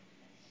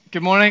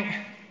Good morning.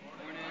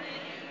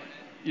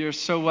 You're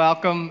so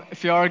welcome.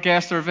 If you are a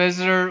guest or a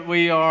visitor,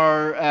 we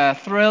are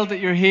thrilled that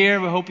you're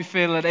here. We hope you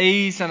feel at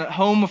ease and at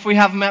home. If we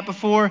haven't met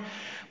before,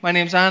 my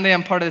name's Andy.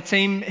 I'm part of the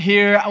team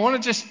here. I want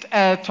to just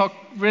talk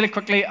really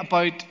quickly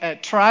about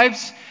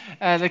tribes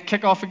that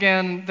kick off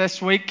again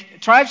this week.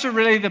 Tribes are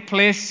really the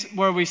place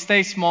where we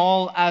stay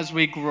small as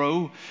we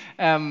grow.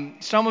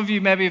 Some of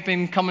you maybe have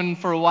been coming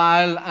for a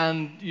while,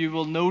 and you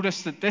will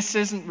notice that this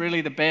isn't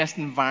really the best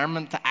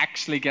environment to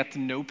actually get to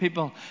know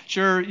people.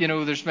 Sure,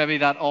 there's maybe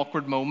that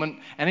awkward moment.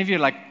 Any of you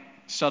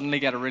suddenly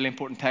get a really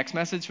important text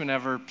message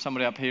whenever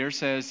somebody up here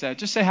says,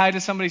 just say hi to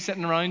somebody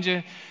sitting around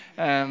you?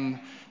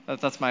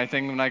 That's my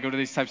thing when I go to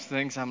these types of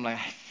things. I'm like,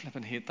 I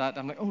flipping hate that.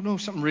 I'm like, oh no,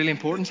 something really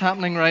important's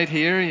happening right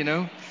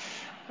here,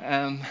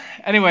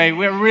 Anyway,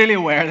 we're really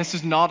aware this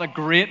is not a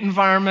great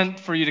environment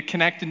for you to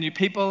connect to new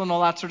people and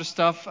all that sort of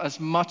stuff, as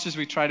much as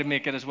we try to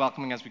make it as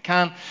welcoming as we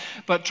can.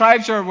 But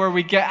tribes are where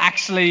we get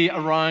actually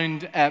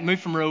around, move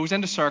from rows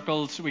into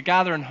circles. We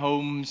gather in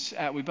homes,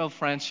 we build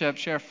friendship,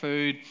 share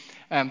food,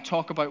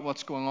 talk about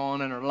what's going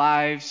on in our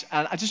lives.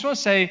 And I just want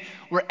to say,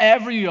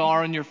 wherever you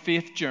are in your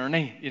faith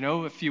journey,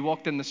 if you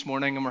walked in this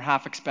morning and were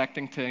half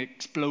expecting to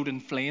explode in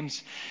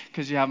flames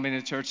because you haven't been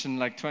to church in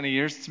 20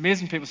 years, it's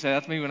amazing people say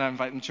that to me when I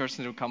invite them to church and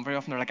they don't come very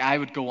often. They're like, I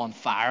would go on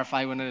fire if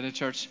I went into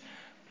church.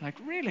 I'm like,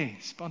 really?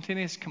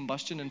 Spontaneous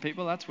combustion in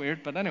people? That's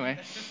weird. But anyway,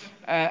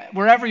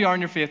 wherever you are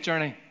in your faith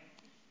journey,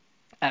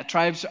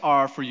 tribes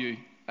are for you.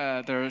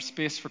 There's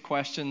space for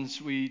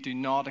questions. We do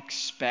not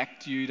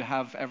expect you to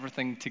have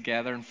everything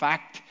together. In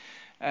fact,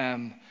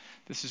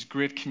 this is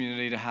great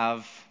community to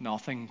have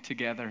nothing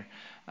together.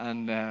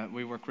 And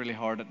we work really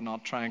hard at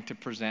not trying to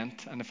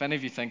present. And if any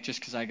of you think just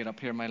because I get up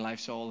here my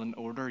life's all in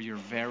order, you're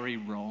very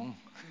wrong.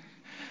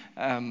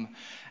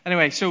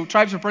 Anyway, so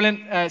tribes are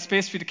brilliant.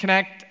 Space for you to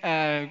connect,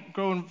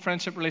 grow in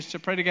friendship,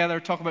 relationship, pray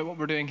together, talk about what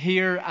we're doing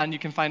here, and you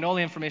can find all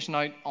the information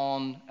out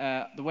on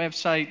the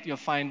website. You'll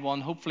find one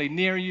hopefully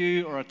near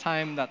you or a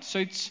time that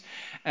suits.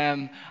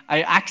 I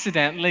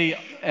accidentally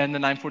in the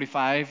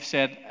 9:45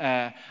 said,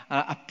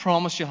 I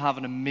promise you'll have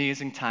an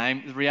amazing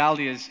time. The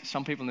reality is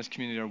some people in this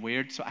community are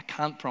weird, so I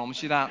can't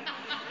promise you that.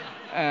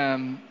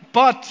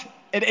 But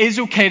it is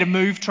okay to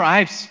move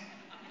tribes.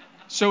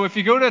 So if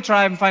you go to a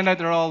tribe and find out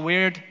they're all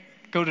weird,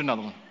 go to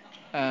another one.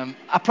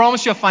 I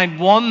promise you'll find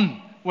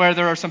one where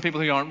there are some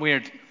people who aren't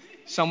weird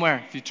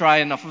somewhere if you try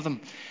enough of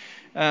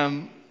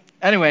them.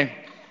 Anyway,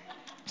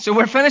 so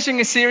we're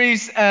finishing a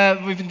series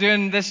we've been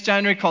doing this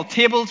January called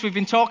Tables. We've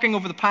been talking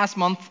over the past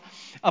month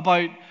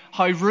about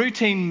how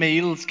routine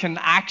meals can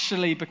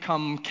actually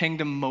become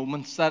kingdom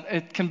moments, that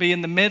it can be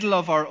in the middle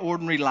of our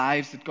ordinary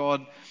lives that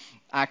God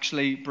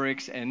actually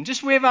breaks in.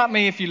 Just wave at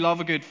me if you love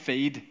a good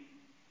feed.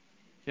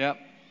 Yeah.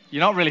 You're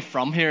not really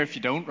from here if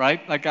you don't,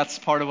 right? That's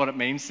part of what it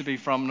means to be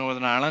from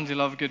Northern Ireland. You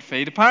love a good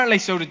feed. Apparently,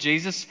 so did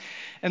Jesus.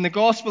 In the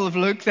Gospel of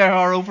Luke, there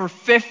are over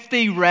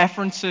 50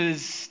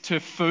 references to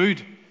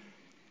food.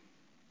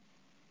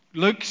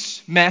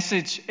 Luke's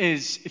message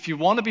is, if you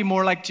want to be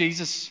more like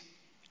Jesus,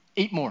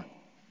 eat more.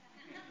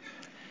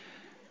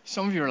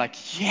 Some of you are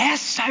like,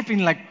 yes, I've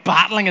been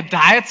battling a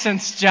diet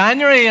since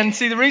January. And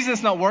see, the reason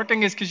it's not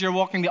working is because you're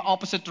walking the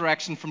opposite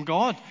direction from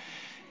God.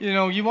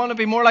 You want to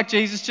be more like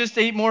Jesus, just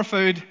eat more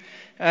food.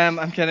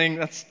 I'm kidding.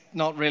 That's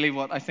not really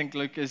what I think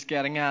Luke is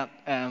getting at.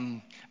 Let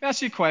me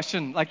ask you a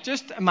question.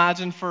 Just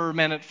imagine for a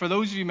minute, for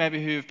those of you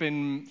maybe who have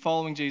been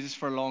following Jesus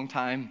for a long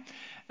time,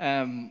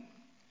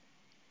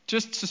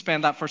 just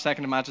suspend that for a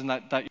second. Imagine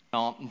that you're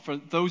not. And for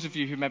those of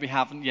you who maybe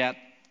haven't yet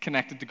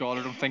connected to God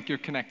or don't think you're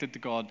connected to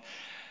God,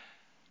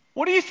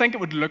 what do you think it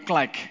would look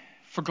like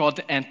for God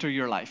to enter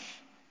your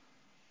life?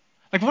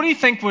 What do you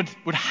think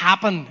would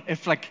happen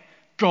if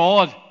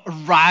God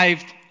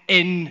arrived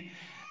in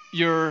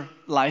your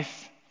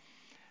life?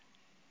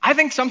 I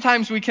think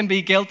sometimes we can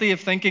be guilty of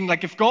thinking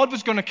if God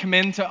was going to come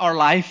into our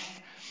life,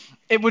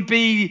 it would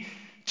be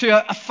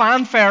to a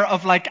fanfare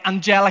of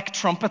angelic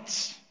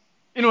trumpets.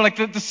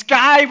 The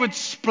sky would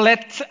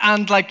split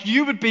and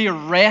you would be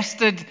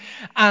arrested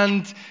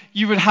and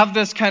you would have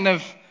this kind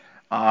of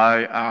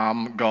I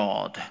am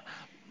God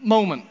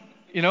moment.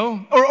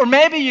 Or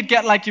maybe you'd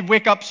get you'd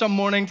wake up some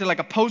morning to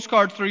a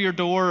postcard through your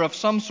door of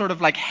some sort of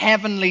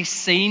heavenly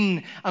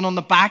scene, and on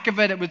the back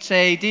of it would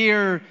say,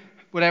 dear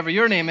whatever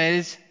your name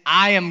is,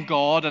 I am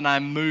God and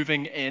I'm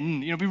moving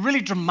in. It'd be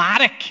really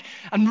dramatic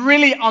and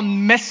really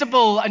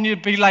unmissable, and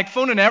you'd be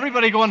phoning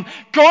everybody going,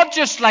 God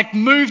just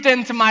moved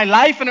into my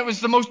life and it was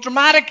the most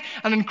dramatic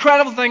and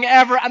incredible thing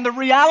ever. And the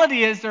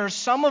reality is there are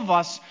some of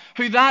us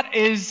who that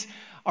is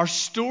our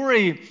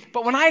story.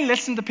 But when I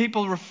listen to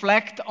people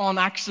reflect on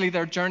actually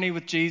their journey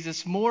with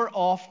Jesus, more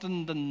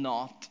often than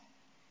not,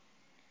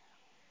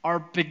 our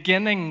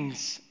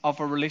beginnings of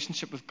a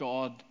relationship with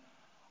God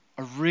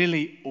are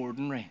really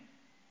ordinary.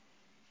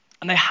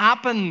 And they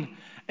happen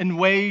in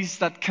ways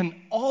that can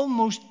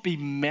almost be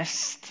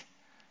missed.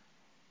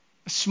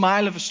 A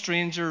smile of a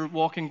stranger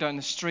walking down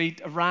the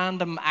street, a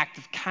random act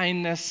of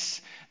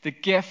kindness, the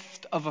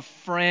gift of a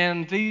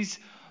friend. These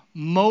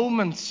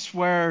moments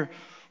where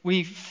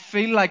We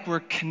feel like we're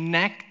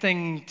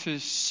connecting to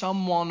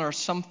someone or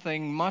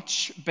something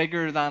much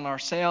bigger than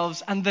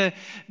ourselves. And the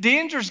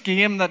dangerous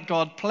game that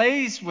God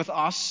plays with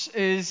us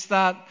is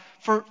that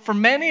for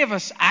many of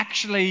us,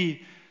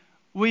 actually,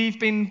 we've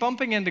been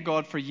bumping into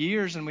God for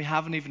years and we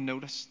haven't even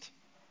noticed.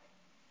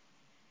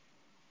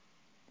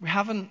 We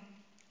haven't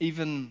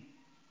even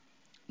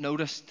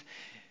noticed.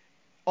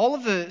 All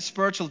of the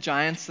spiritual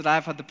giants that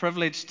I've had the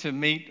privilege to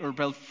meet or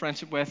build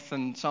friendship with,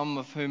 and some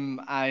of whom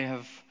I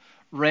have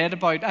read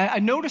about, I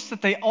noticed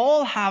that they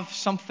all have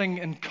something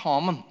in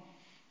common.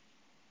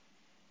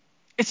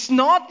 It's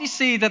not, you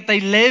see, that they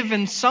live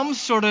in some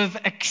sort of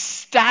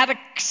ecstatic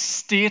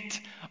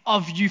state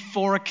of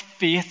euphoric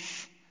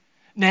faith,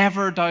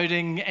 never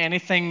doubting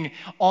anything,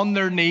 on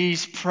their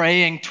knees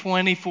praying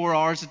 24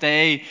 hours a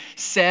day,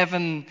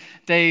 7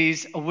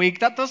 days a week.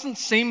 That doesn't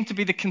seem to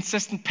be the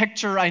consistent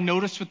picture I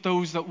notice with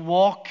those that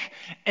walk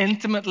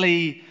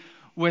intimately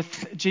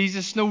with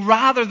Jesus. No,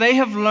 rather, they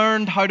have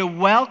learned how to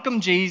welcome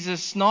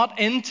Jesus not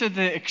into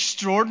the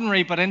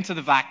extraordinary, but into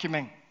the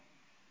vacuuming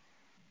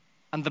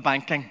and the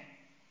banking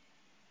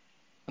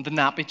and the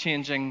nappy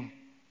changing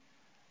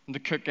and the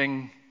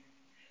cooking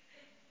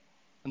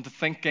and the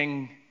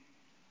thinking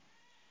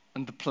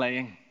and the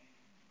playing.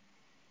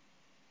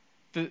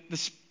 The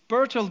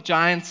spiritual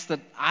giants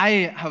that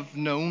I have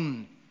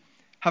known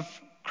have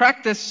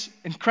cracked this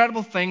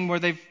incredible thing where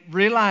they've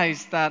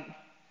realized that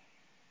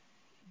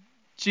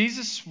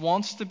Jesus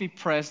wants to be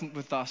present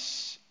with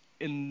us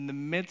in the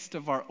midst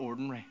of our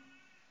ordinary.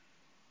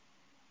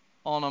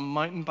 On a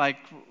mountain bike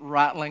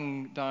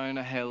rattling down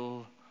a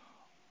hill,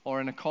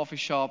 or in a coffee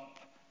shop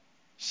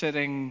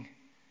sitting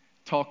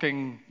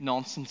talking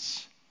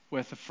nonsense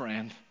with a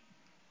friend.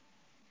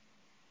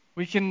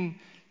 We can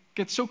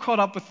get so caught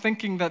up with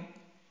thinking that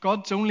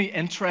God's only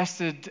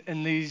interested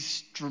in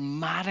these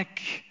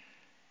dramatic,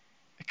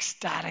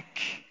 ecstatic,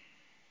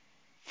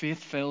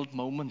 faith-filled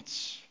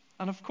moments.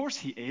 And of course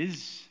he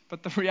is.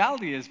 But the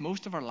reality is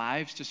most of our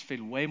lives just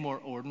feel way more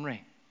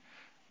ordinary.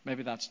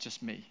 Maybe that's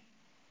just me.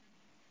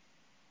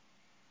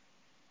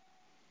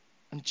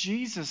 And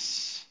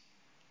Jesus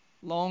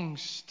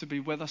longs to be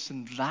with us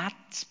in that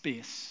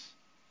space.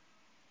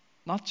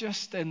 Not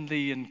just in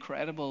the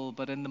incredible,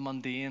 but in the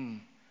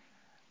mundane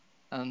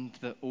and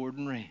the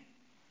ordinary.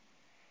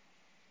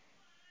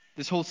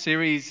 This whole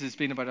series has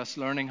been about us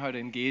learning how to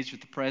engage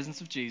with the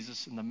presence of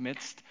Jesus in the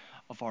midst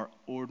of our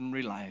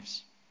ordinary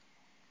lives.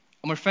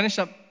 And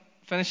we're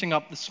finishing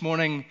up this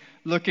morning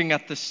looking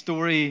at the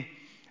story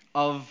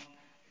of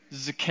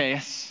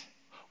Zacchaeus.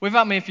 Wave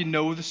at me if you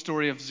know the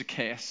story of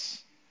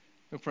Zacchaeus.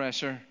 No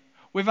pressure.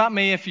 Wave at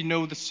me if you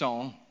know the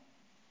song.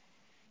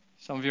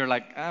 Some of you are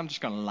like, I'm just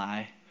going to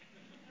lie.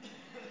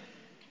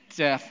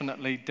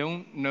 Definitely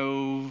don't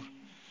know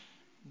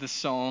the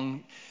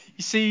song.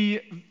 You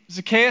see,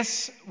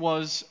 Zacchaeus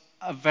was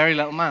a very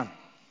little man.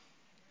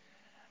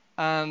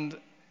 And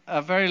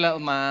a very little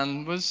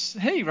man was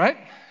he, right?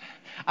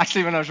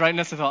 Actually, when I was writing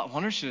this, I thought, I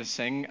wonder should I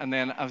sing? And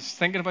then I was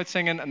thinking about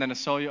singing, and then I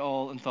saw you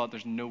all and thought,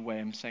 there's no way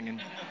I'm singing.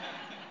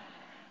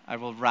 I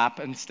will rap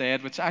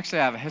instead, which actually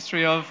I have a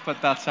history of, but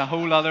that's a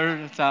whole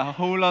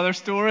other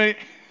story.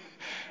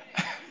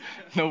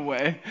 No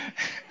way.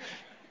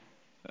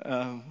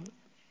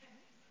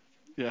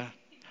 Yeah.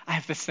 I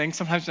have this thing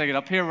sometimes when I get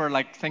up here where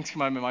like things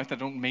come out of my mouth I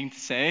don't mean to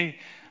say.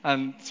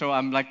 And so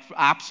I'm like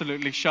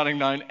absolutely shutting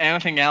down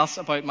anything else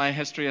about my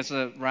history as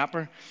a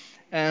rapper.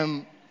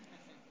 You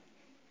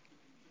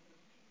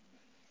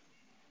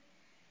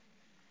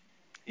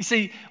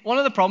see, one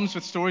of the problems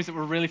with stories that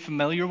we're really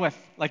familiar with,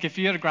 like if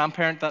you had a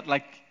grandparent that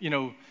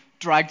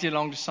dragged you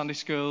along to Sunday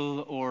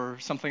school or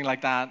something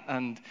like that,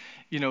 and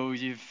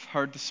you've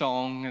heard the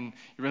song and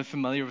you're really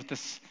familiar with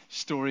this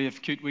story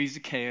of cute wee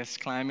Zacchaeus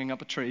climbing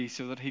up a tree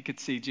so that he could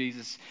see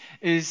Jesus,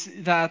 is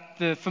that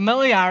the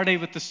familiarity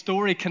with the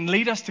story can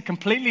lead us to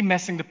completely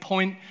missing the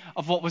point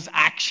of what was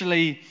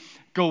actually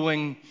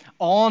going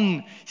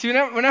on. See,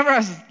 whenever I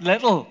was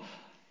little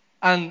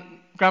and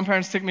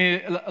grandparents took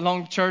me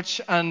along to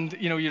church, and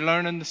you're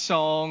learning the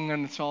song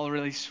and it's all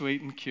really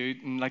sweet and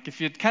cute, and like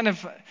if you'd kind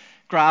of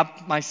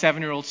grabbed my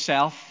 7-year-old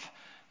self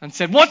and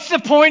said, what's the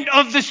point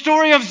of the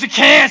story of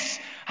Zacchaeus?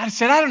 I'd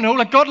said, I don't know,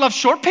 like God loves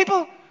short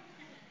people.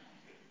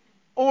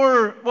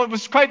 Or what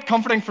was quite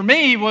comforting for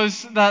me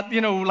was that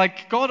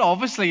like God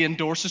obviously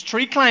endorses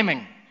tree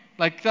climbing.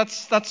 Like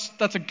that's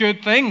a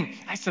good thing.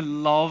 I used to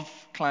love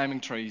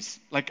climbing trees.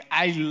 Like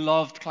I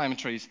loved climbing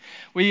trees.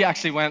 We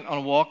actually went on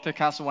a walk to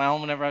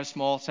Castlewellan whenever I was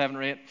small, 7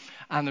 or 8,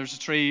 and there's a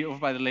tree over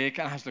by the lake,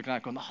 and I was looking at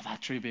it going, oh,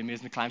 that tree would be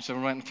amazing to climb. So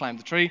we went and climbed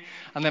the tree,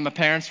 and then my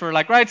parents were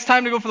like, right, it's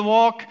time to go for the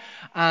walk.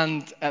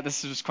 And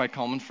this was quite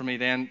common for me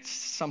then.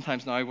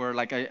 Sometimes now where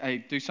like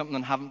I do something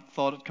and haven't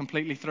thought it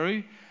completely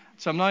through.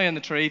 So I'm now in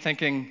the tree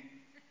thinking,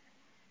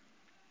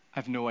 I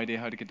have no idea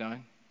how to get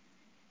down.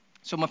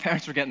 So my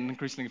parents were getting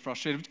increasingly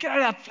frustrated. Get out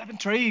of that flipping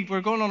tree.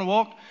 We're going on a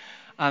walk.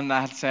 And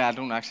I had to say, I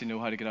don't actually know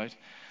how to get out.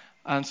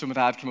 And so my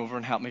dad came over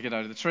and helped me get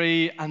out of the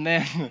tree. And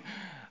then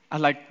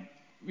I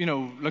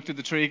looked at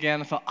the tree again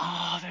and thought,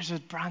 oh, there's a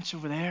branch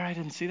over there. I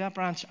didn't see that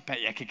branch. I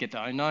bet you I could get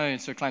down now.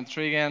 And so I climbed the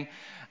tree again.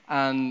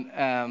 And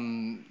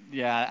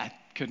I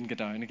couldn't get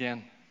down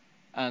again.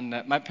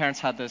 And my parents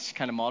had this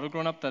kind of motto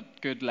growing up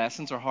that good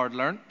lessons are hard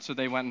learned. So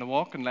they went on a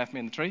walk and left me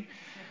in the tree.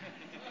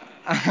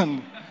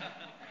 And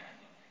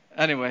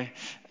anyway,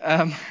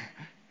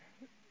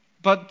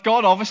 but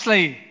God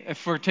obviously,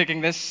 if we're taking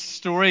this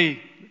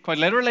story quite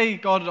literally,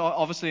 God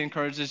obviously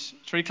encourages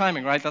tree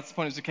climbing, right? That's the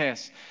point of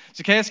Zacchaeus.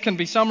 Zacchaeus can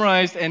be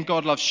summarized in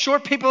God loves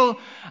short people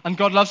and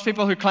God loves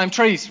people who climb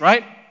trees,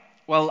 right?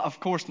 Well, of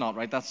course not,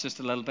 right? That's just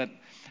a little bit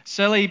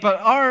silly. But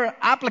our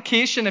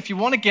application, if you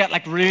want to get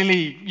like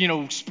really,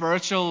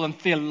 spiritual and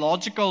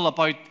theological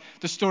about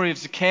the story of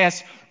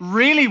Zacchaeus,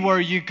 really where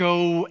you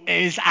go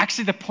is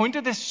actually the point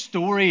of this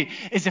story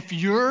is if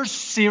you're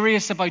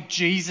serious about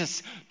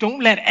Jesus,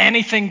 don't let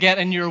anything get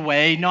in your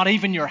way, not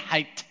even your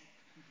height.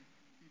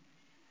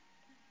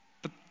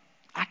 But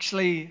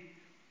actually,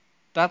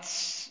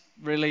 that's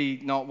really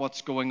not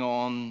what's going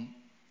on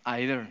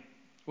either.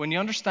 When you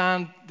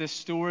understand this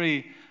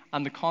story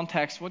and the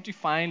context, what you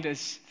find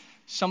is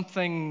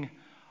something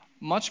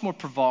much more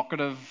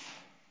provocative,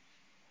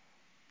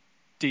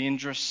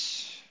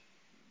 dangerous,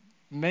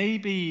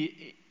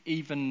 maybe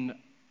even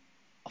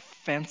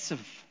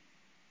offensive.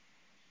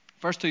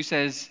 Verse 2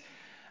 says,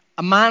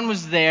 a man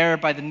was there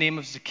by the name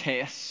of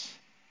Zacchaeus.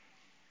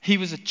 He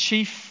was a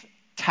chief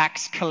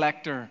tax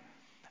collector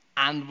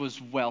and was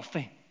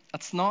wealthy.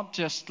 That's not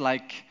just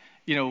like,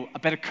 a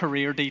bit of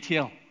career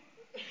detail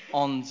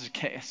on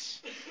Zacchaeus.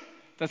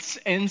 That's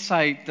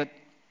insight that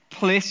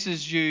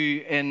places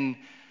you in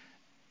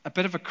a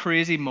bit of a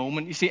crazy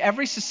moment. You see,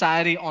 every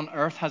society on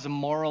earth has a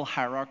moral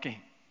hierarchy.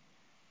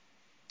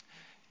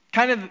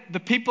 Kind of the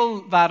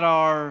people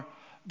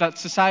that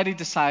society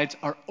decides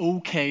are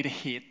okay to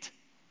hate.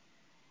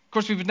 Of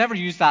course, we would never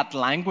use that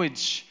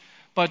language,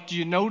 but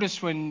you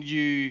notice when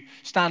you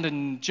stand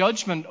in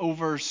judgment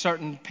over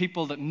certain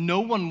people that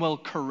no one will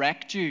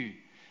correct you.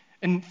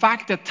 In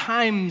fact, at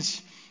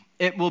times,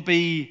 it will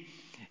be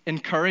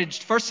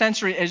encouraged. First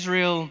century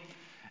Israel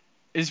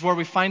is where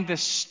we find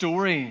this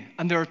story,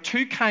 and there are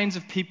two kinds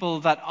of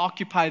people that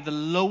occupy the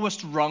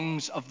lowest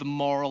rungs of the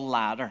moral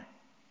ladder.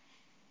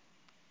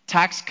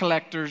 Tax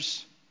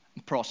collectors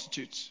and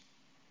prostitutes.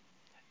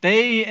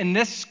 They, in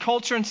this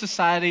culture and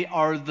society,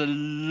 are the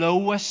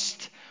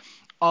lowest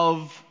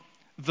of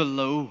the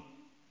low.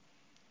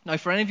 Now,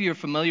 for any of you who are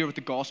familiar with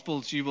the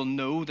Gospels, you will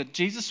know that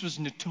Jesus was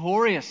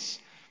notorious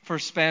for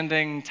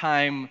spending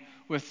time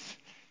with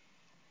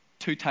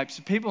two types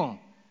of people.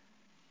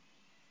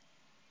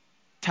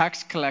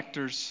 Tax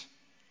collectors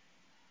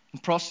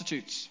and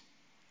prostitutes.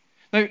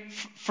 Now,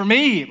 for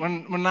me,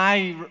 when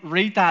I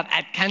read that,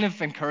 it kind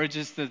of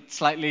encourages the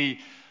slightly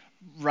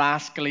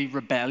rascally,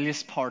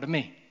 rebellious part of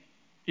me.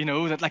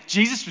 That like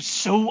Jesus was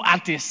so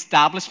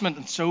anti-establishment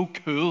and so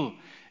cool.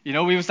 He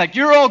was like,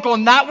 you're all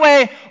going that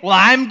way, well,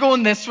 I'm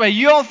going this way.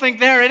 You all think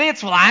they're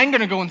idiots, well, I'm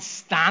going to go and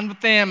stand with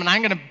them, and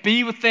I'm going to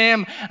be with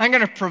them. I'm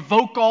going to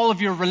provoke all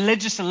of your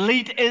religious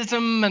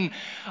elitism and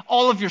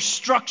all of your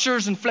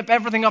structures and flip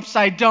everything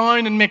upside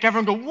down and make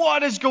everyone go,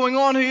 what is going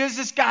on? Who is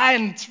this guy?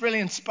 And it's really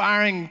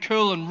inspiring and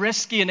cool and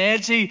risky and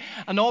edgy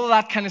and all of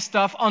that kind of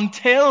stuff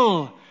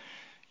until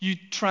you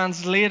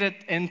translate it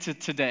into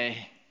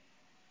today.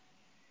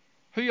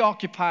 Who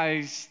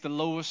occupies the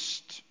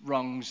lowest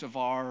rungs of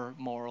our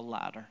moral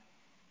ladder?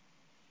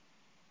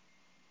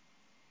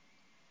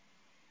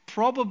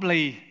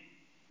 Probably,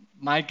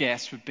 my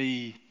guess would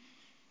be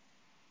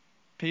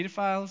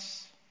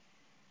pedophiles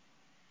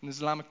and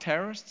Islamic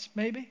terrorists,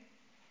 maybe.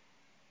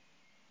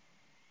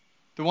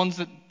 The ones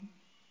that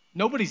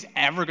nobody's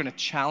ever going to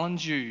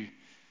challenge you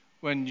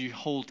when you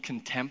hold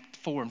contempt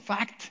for. In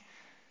fact,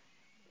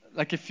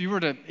 like if you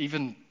were to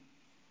even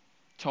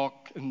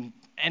talk in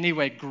any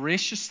way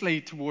graciously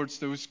towards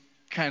those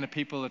kind of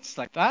people, it's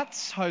like,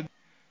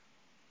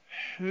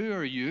 who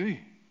are you?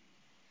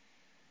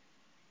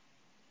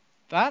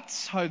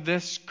 That's how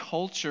this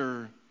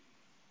culture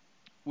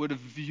would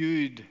have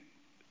viewed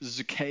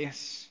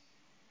Zacchaeus.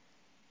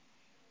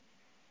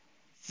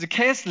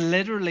 Zacchaeus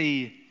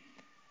literally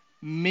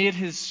made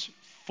his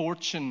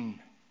fortune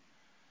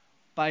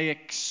by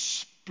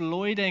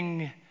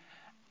exploiting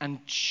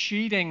and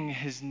cheating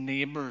his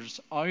neighbors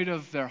out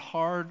of their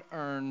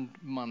hard-earned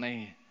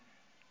money,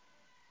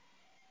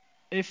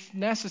 if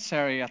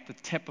necessary at the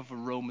tip of a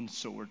Roman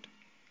sword.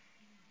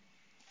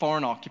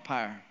 Foreign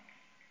occupier.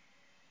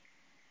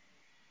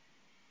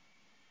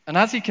 And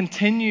as he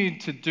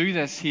continued to do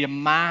this, he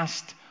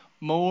amassed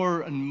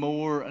more and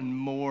more and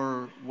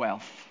more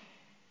wealth.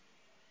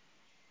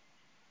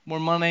 More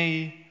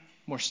money,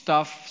 more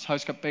stuff, his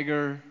house got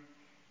bigger,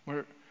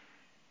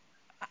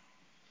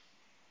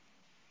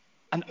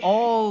 and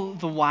all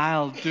the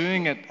while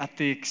doing it at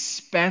the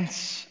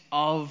expense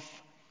of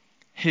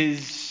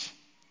his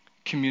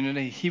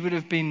community. He would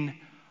have been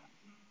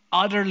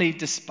utterly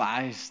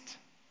despised.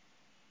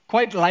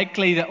 Quite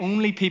likely the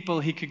only people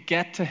he could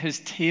get to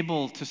his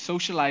table to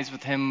socialize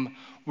with him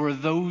were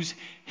those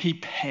he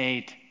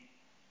paid.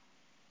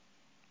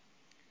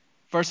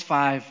 Verse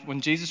 5, when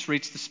Jesus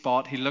reached the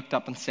spot, he looked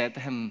up and said to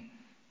him,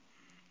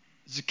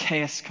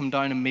 Zacchaeus, come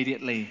down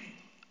immediately.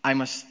 I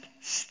must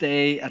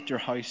stay at your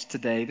house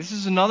today. This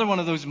is another one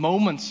of those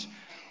moments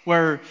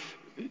where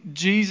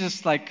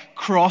Jesus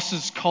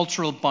crosses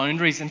cultural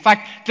boundaries. In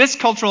fact, this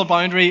cultural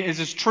boundary is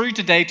as true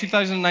today,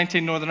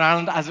 2019 Northern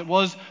Ireland, as it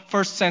was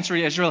first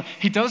century Israel.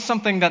 He does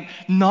something that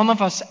none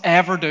of us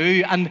ever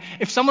do. And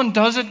if someone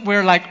does it,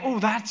 we're like, oh,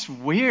 that's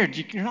weird.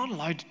 You're not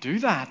allowed to do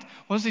that.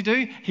 What does he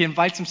do? He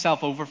invites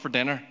himself over for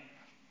dinner.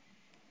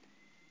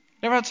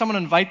 You ever had someone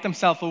invite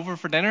themselves over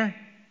for dinner?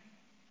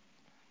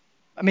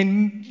 I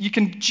mean, you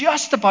can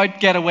just about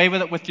get away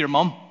with it with your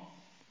mum.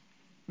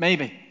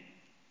 Maybe.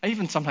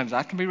 Even sometimes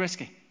that can be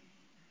risky.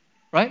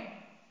 Right?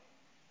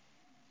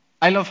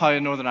 I love how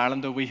in Northern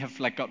Ireland, though, we have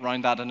got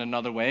round that in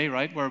another way,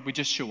 right? Where we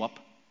just show up.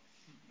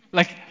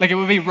 Like it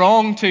would be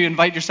wrong to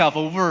invite yourself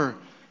over,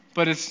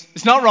 but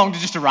it's not wrong to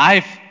just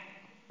arrive.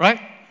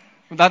 Right?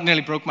 That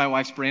nearly broke my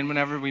wife's brain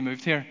whenever we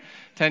moved here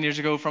 10 years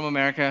ago from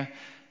America.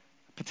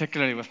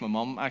 Particularly with my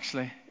mum,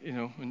 actually.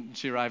 When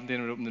she arrived,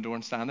 Dana would open the door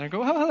and stand there and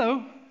go, oh, hello.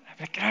 I'd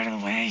be like, get out of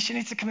the way, she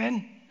needs to come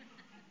in.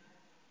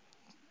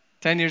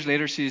 10 years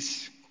later,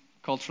 she's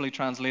culturally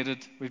translated.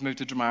 We've moved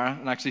to Dramara,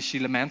 and actually she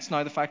laments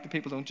now the fact that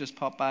people don't just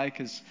pop by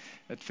because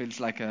it feels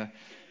like a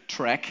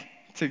trek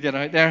to get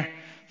out there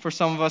for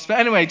some of us. But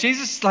anyway,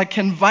 Jesus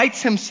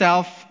invites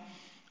himself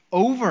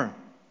over.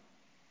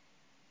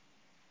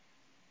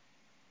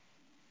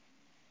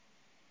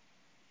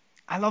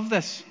 I love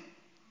this.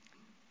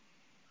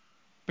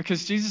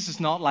 Because Jesus is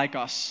not like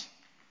us.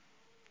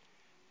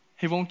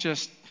 He won't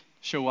just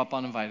show up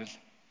uninvited.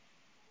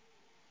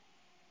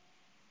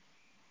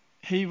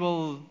 He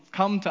will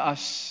come to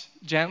us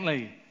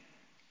gently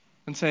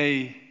and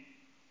say,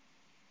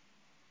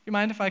 you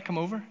mind if I come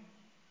over?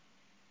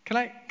 Can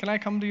I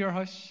come to your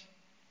house?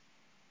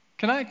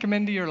 Can I come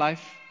into your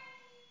life?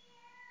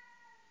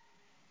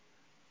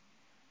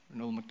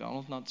 Ronald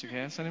McDonald, not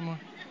Zacchaeus anymore.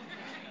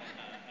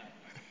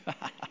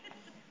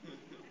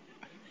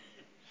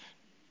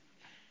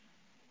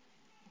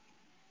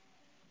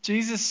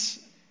 Jesus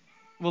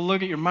will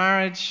look at your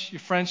marriage, your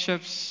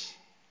friendships,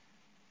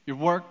 your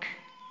work,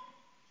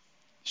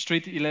 the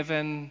street that you live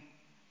in,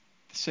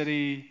 the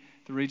city,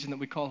 the region that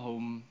we call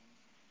home.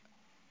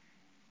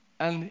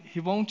 And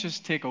he won't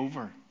just take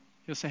over.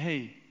 He'll say,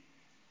 hey,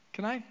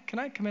 can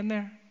I come in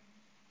there?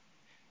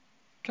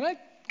 Can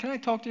I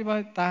talk to you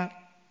about that?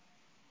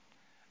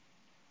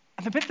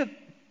 And the bit that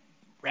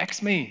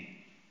wrecks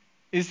me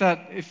is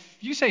that if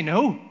you say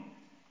no,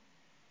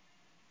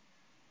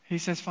 he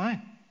says,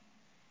 fine.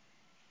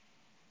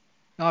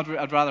 No,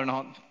 I'd rather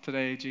not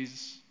today,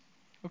 Jesus.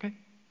 Okay.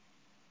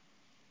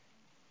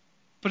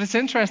 But it's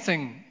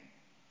interesting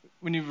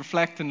when you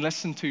reflect and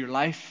listen to your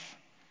life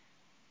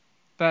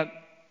that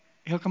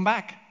he'll come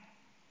back.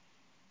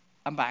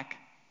 I'm back.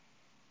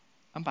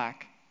 I'm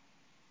back.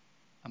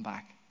 I'm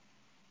back.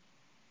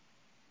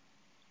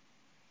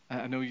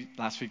 I know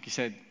last week you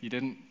said you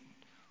didn't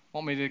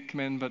want me to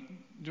come in, but do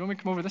you want me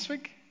to come over this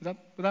week? Would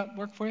that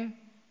work for you?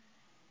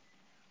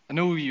 I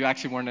know you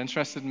actually weren't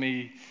interested in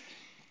me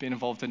being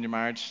involved in your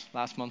marriage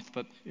last month,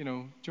 but do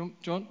you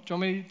want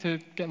me to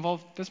get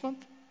involved this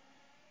month?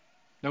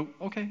 No?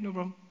 Okay, no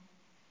problem.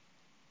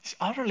 He's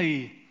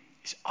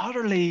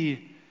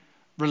utterly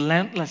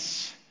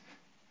relentless,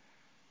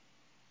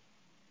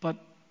 but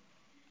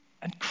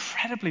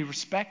incredibly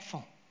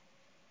respectful.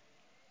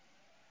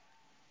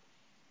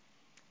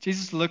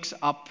 Jesus looks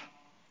up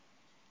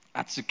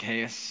at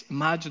Zacchaeus.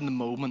 Imagine the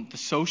moment, the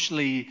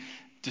socially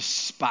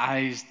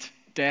despised,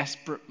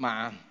 desperate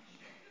man,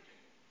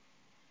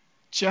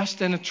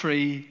 just in a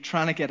tree,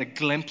 trying to get a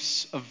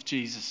glimpse of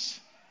Jesus.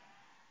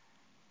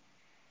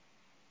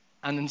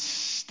 And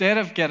instead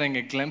of getting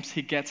a glimpse,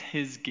 he gets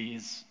his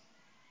gaze.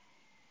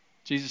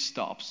 Jesus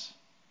stops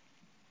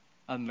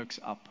and looks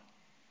up.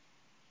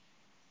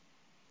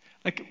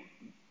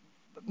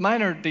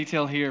 Minor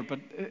detail here, but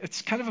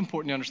it's kind of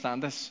important to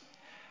understand this.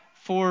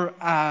 For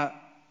a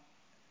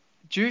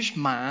Jewish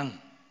man,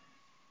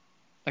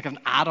 an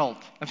adult,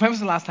 when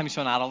was the last time you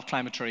saw an adult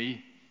climb a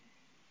tree?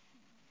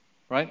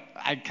 Right?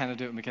 I kind of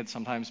do it with my kids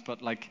sometimes,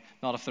 but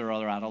not if there are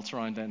other adults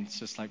around, then it's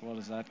just what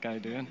is that guy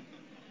doing?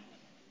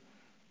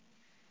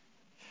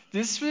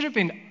 This would have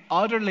been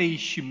utterly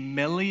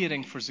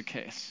humiliating for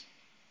Zacchaeus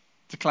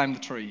to climb the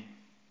tree.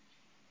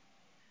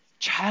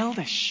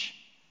 Childish.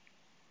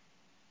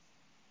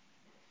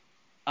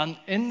 And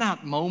in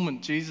that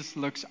moment, Jesus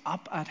looks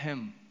up at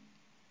him.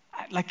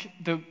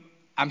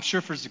 I'm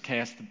sure for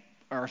Zacchaeus, the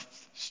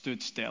earth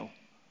stood still.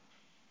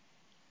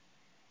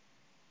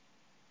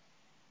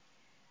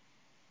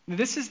 Now,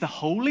 this is the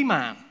holy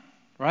man,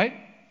 right?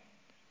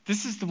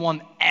 This is the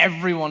one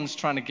everyone's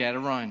trying to get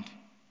around.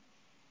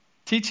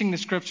 Teaching the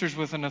scriptures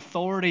with an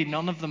authority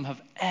none of them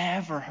have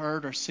ever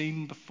heard or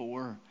seen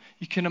before.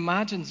 You can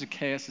imagine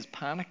Zacchaeus'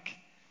 panic.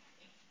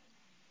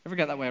 Ever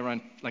get that way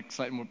around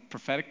slightly more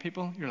prophetic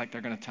people? You're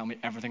they're going to tell me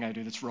everything I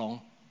do that's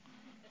wrong.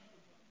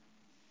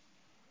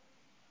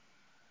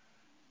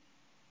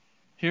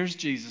 Here's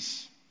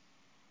Jesus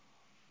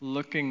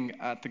looking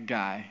at the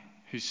guy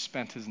who's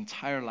spent his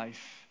entire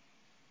life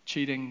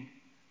cheating,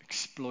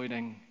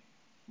 exploiting,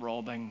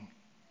 robbing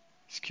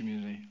his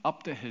community,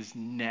 up to his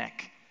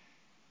neck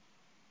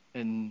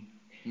in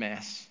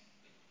mess.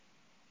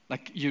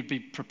 Like, you'd be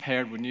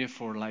prepared, wouldn't you,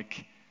 for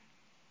like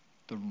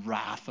the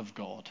wrath of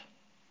God,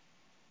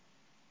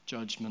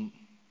 judgment.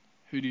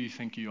 Who do you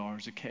think you are,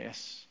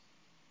 Zacchaeus?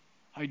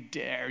 How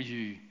dare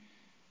you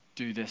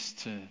do this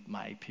to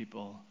my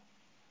people?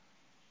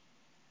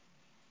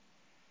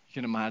 You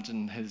can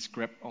imagine his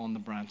grip on the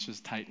branches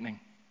tightening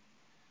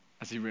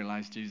as he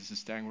realized Jesus is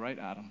staring right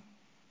at him.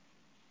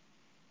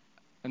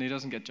 And he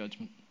doesn't get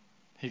judgment.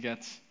 He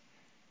gets,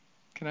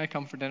 can I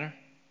come for dinner?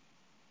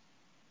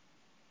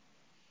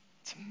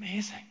 It's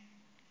amazing.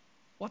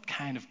 What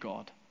kind of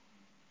God?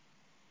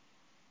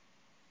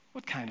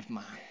 What kind of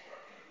man?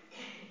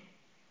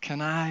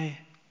 Can I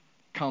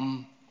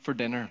come for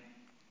dinner?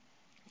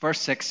 Verse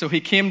 6, so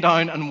he came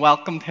down and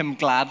welcomed him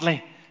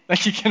gladly.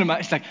 Like, you can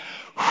imagine, he's like,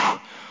 whew,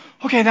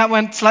 okay, that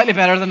went slightly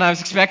better than I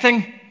was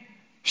expecting.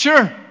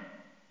 Sure,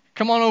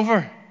 come on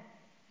over.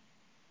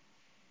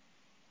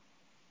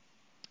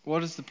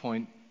 What is the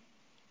point?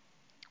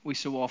 We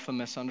so often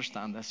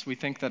misunderstand this. We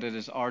think that it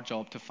is our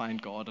job to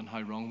find God, and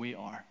how wrong we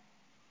are.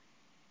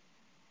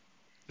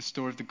 The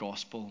story of the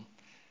gospel,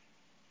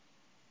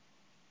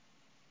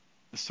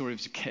 the story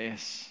of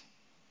Zacchaeus,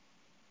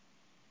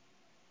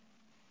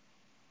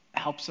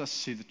 helps us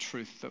see the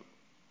truth that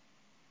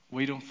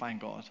we don't find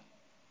God.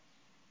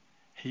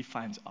 He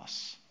finds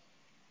us.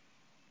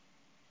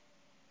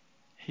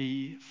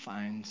 He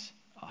finds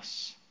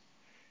us.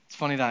 It's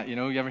funny that,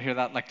 you ever hear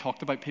that like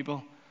talked about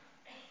people?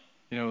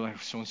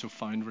 Like so-and-so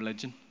found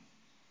religion,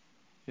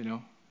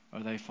 or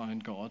they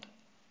found God.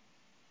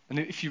 And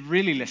if you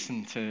really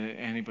listen to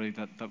anybody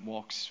that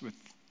walks with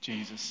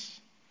Jesus,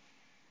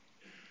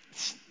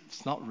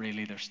 it's not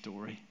really their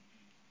story.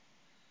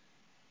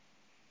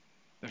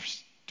 Their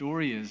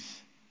story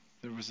is,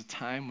 there was a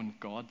time when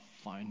God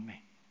found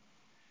me.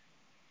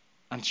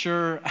 And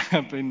sure,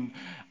 I've been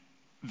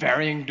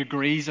varying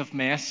degrees of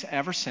mess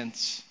ever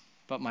since,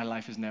 but my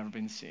life has never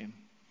been the same.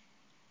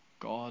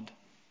 God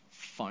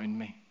found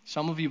me.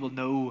 Some of you will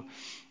know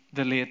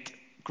the late,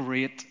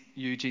 great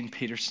Eugene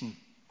Peterson.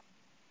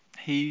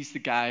 He's the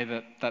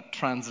guy that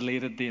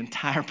translated the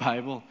entire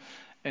Bible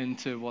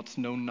into what's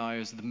known now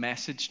as the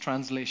Message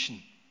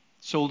translation.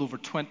 Sold over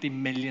 20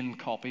 million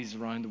copies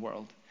around the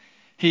world.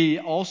 He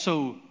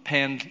also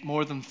penned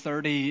more than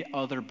 30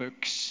 other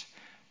books.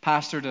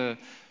 Pastored a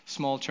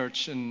small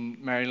church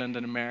in Maryland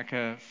in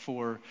America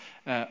for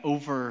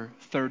over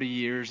 30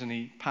 years, and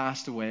he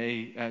passed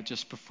away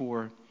just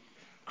before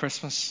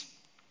Christmas.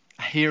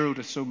 A hero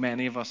to so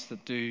many of us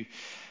that do,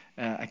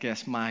 I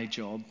guess, my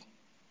job.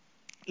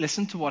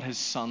 Listen to what his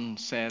son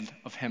said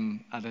of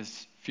him at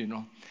his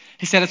funeral.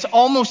 He said, it's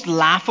almost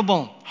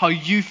laughable how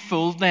you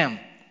fooled them,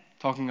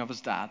 talking of his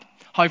dad.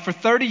 How for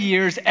 30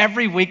 years,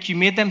 every week, you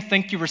made them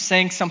think you were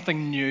saying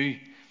something new.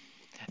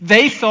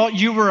 They thought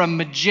you were a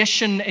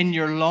magician in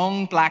your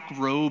long black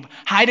robe,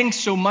 hiding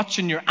so much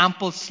in your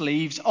ample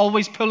sleeves,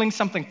 always pulling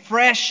something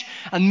fresh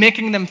and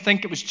making them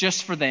think it was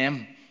just for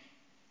them.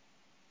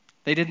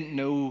 They didn't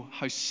know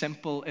how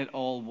simple it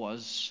all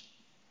was.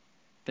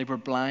 They were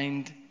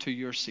blind to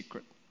your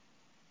secret.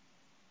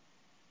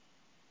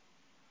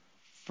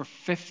 For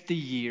 50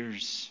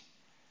 years,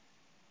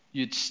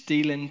 you'd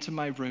steal into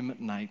my room at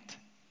night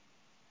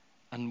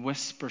and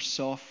whisper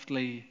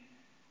softly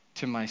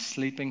to my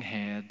sleeping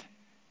head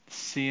the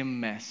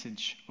same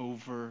message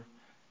over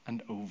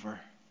and over.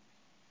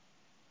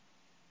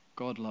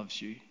 God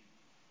loves you.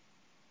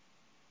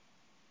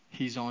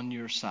 He's on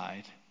your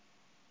side.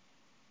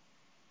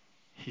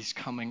 He's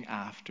coming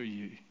after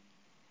you.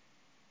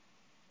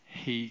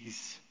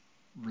 He's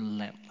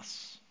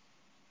relentless.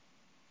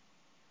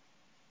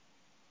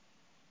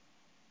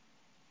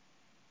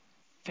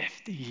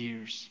 "50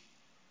 years,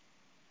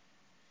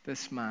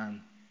 this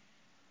man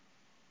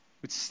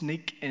would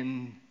sneak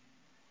in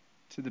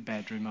to the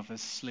bedroom of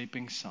his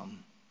sleeping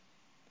son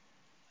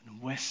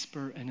and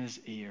whisper in his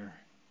ear,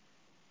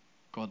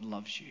 God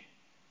loves you.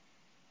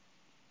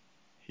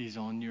 He's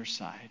on your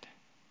side.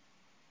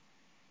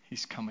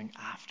 He's coming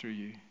after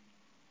you.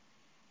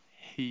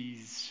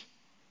 He's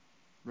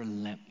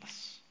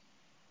relentless."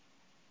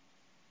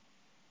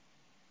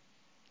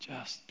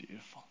 Just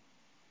beautiful.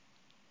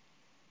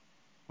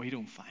 We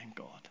don't find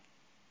God.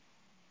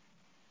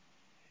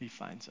 He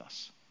finds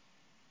us.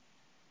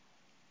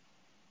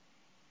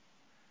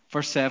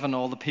 Verse 7,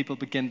 all the people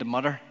begin to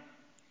mutter.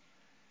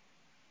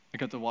 I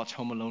got to watch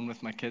Home Alone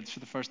with my kids for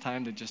the first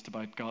time. They just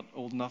about got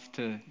old enough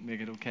to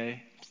make it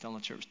okay. Still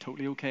not sure it was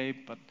totally okay,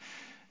 but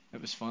it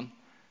was fun.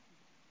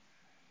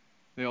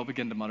 They all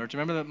begin to mutter. Do you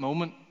remember that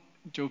moment,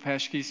 Joe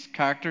Pesci's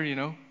character,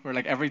 where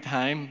like every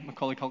time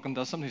Macaulay Culkin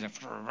does something,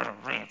 he's like...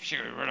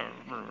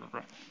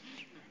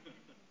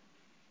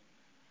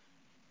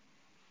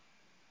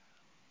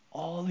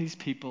 All these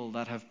people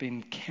that have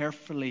been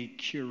carefully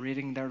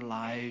curating their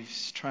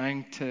lives,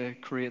 trying to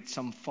create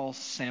some false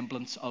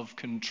semblance of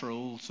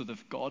control so that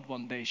if God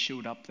one day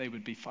showed up, they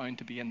would be found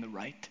to be in the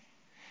right.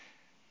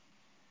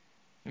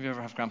 Have you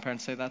ever have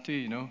grandparents say that to you?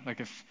 You know, like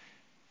if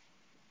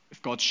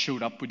God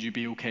showed up, would you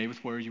be okay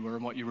with where you were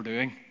and what you were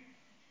doing?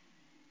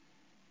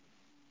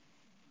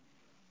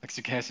 Like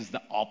Zacchaeus is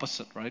the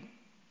opposite, right?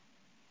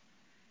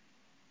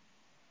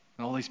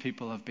 And all these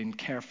people have been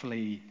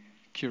carefully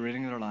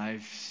curating their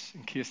lives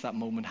in case that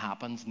moment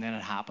happens, and then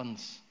it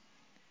happens.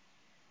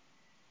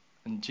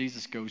 And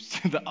Jesus goes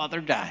to the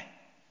other guy.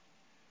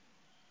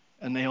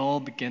 And they all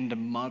begin to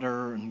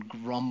mutter and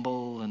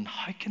grumble, and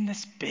how can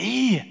this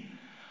be?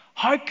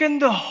 How can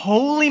the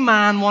holy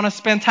man want to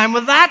spend time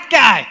with that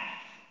guy?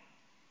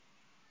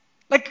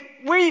 Like,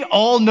 we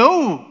all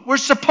know we're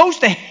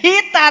supposed to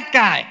hate that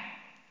guy.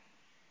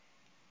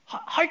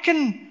 How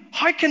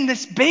can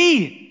this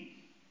be?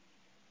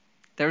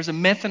 There's a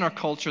myth in our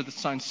culture that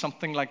sounds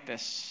something like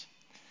this.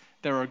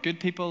 There are good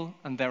people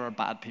and there are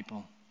bad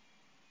people.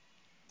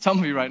 Some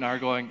of you right now are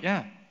going,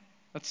 yeah,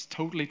 that's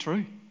totally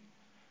true.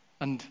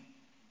 And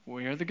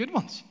we're the good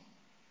ones.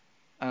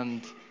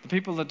 And the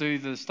people that do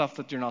the stuff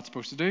that you're not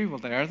supposed to do, well,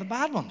 they're the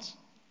bad ones.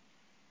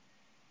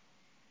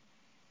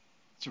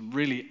 It's a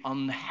really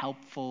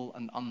unhelpful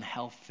and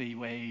unhealthy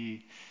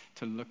way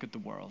to look at the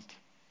world.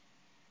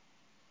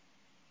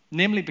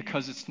 Namely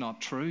because it's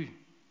not true.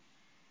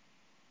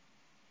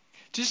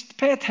 Just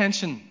pay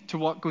attention to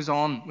what goes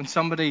on when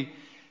somebody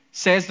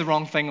says the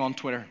wrong thing on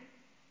Twitter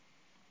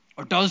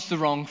or does the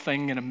wrong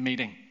thing in a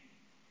meeting.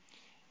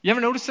 You ever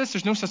notice this?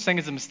 There's no such thing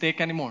as a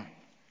mistake anymore.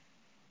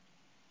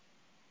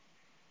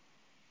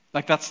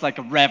 Like that's like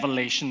a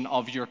revelation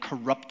of your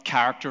corrupt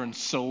character and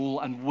soul,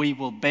 and we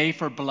will bay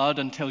for blood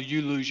until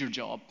you lose your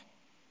job.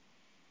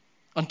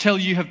 Until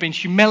you have been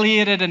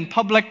humiliated in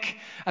public,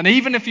 and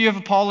even if you have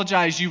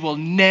apologized, you will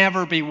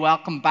never be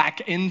welcomed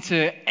back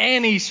into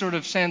any sort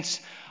of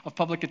sense of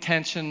public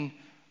attention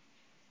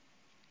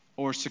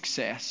or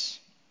success.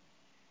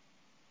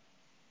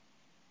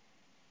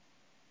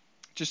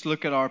 Just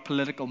look at our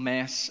political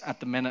mess at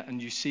the minute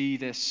and you see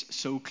this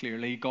so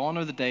clearly. Gone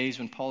are the days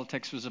when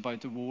politics was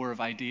about the war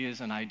of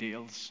ideas and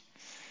ideals.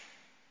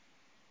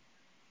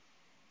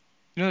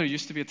 You know, there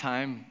used to be a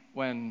time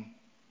when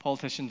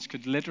politicians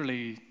could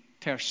literally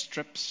tear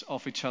strips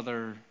off each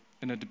other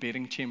in a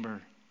debating chamber,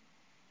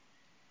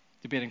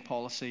 debating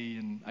policy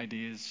and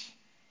ideas,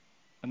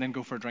 and then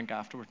go for a drink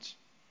afterwards.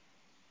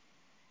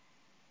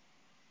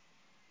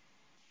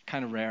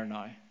 Kind of rare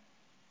now.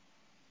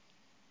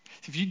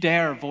 If you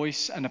dare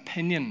voice an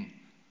opinion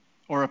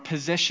or a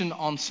position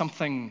on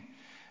something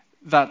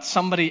that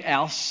somebody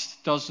else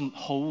doesn't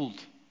hold,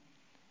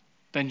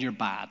 then you're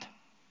bad.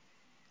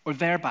 Or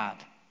they're bad.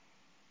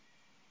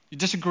 You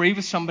disagree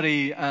with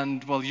somebody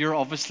and, well, you're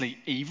obviously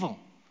evil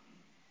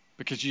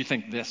because you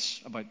think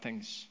this about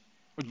things.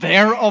 Or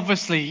they're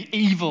obviously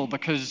evil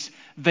because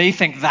they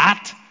think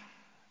that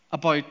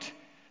about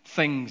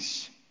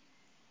things.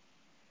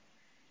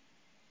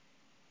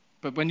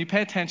 But when you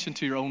pay attention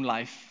to your own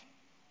life,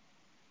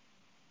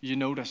 you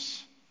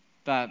notice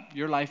that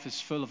your life is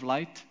full of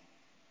light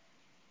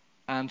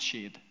and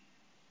shade.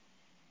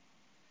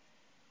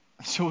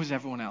 And so is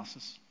everyone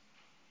else's.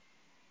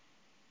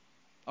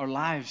 Our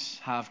lives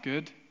have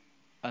good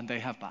and they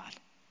have bad.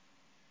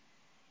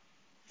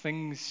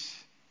 Things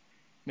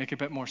make a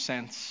bit more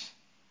sense.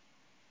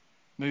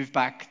 Move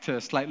back to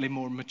a slightly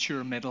more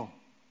mature middle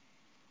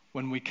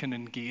when we can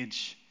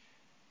engage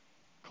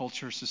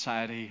culture,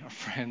 society, our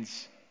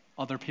friends,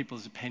 other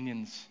people's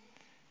opinions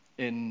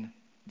in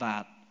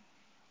that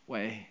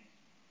way.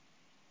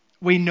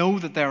 We know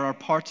that there are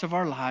parts of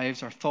our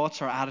lives, our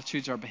thoughts, our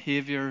attitudes, our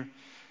behavior,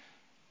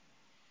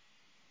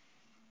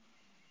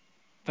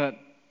 that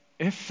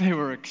if they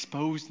were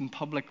exposed in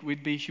public,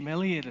 we'd be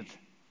humiliated.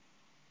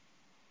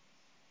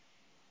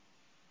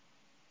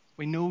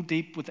 We know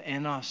deep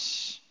within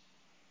us,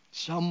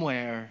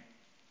 somewhere,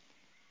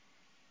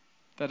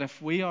 that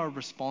if we are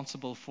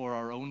responsible for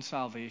our own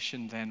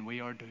salvation, then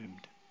we are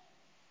doomed.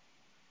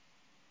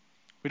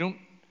 We don't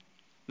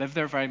live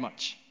there very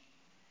much.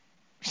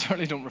 We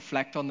certainly don't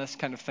reflect on this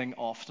kind of thing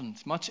often.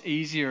 It's much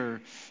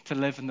easier to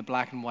live in the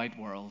black and white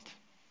world,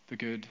 the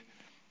good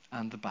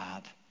and the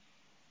bad.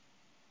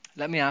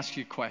 Let me ask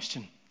you a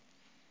question.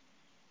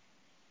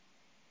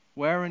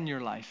 Where in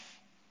your life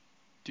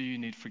do you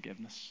need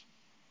forgiveness?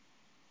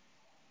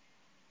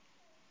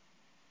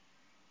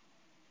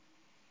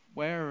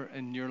 Where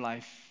in your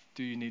life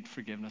do you need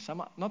forgiveness?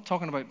 I'm not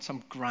talking about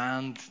some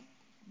grand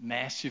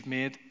mess you've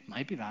made. It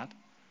might be that.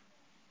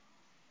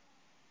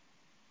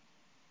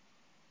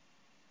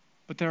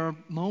 But there are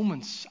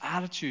moments,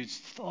 attitudes,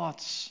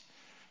 thoughts,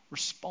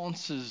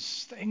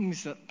 responses,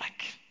 things that,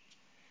 like,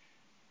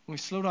 when we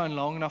slow down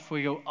long enough,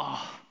 we go,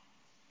 oh,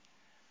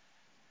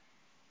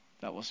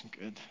 that wasn't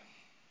good.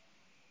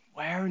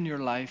 Where in your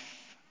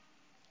life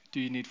do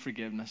you need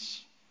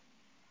forgiveness?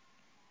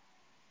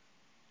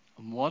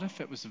 And what if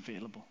it was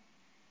available?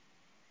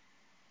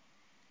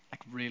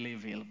 Like, really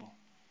available?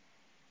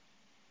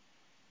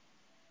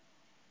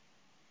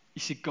 You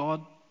see,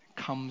 God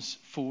comes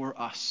for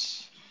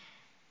us.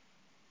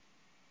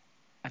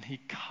 And He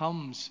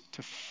comes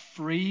to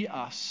free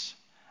us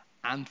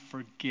and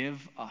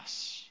forgive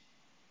us.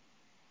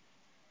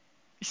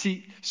 You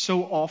see,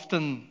 so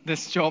often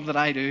this job that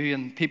I do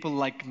and people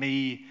like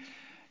me,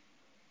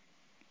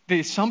 the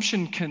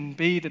assumption can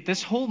be that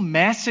this whole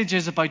message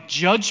is about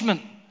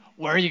judgment.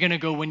 Where are you going to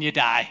go when you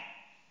die?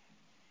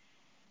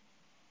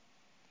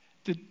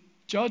 The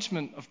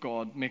judgment of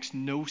God makes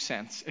no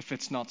sense if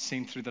it's not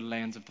seen through the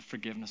lens of the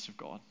forgiveness of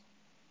God.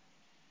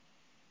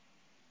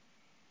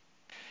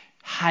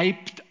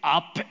 Hyped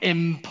up,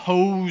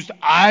 imposed,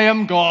 I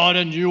am God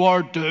and you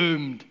are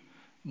doomed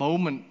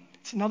moment.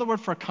 It's another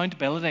word for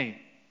accountability.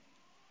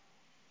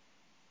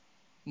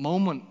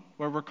 Moment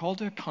where we're called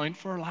to account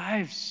for our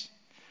lives.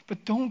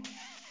 But don't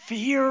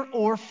fear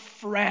or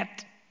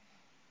fret.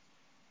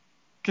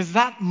 Because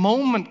that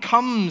moment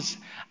comes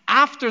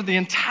after the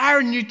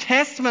entire New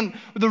Testament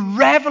with the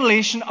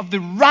revelation of the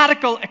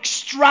radical,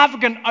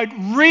 extravagant,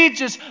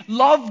 outrageous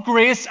love,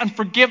 grace, and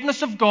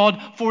forgiveness of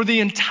God for the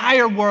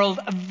entire world,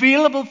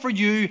 available for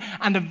you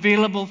and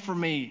available for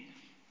me.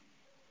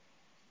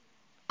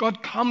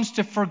 God comes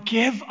to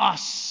forgive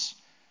us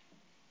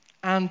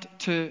and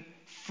to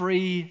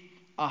free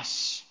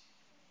us.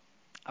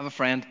 I have a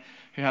friend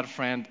who had a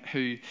friend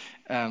who,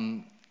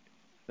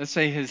 let's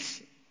say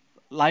his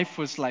life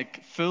was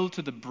like full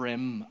to the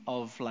brim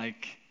of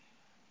like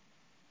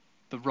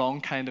the wrong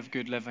kind of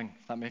good living,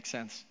 if that makes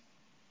sense.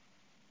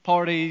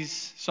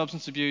 Parties,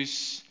 substance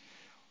abuse,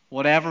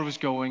 whatever was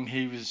going,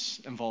 he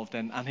was involved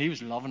in, and he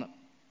was loving it,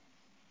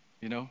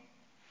 you know.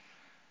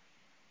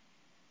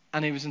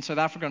 And he was in South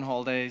Africa on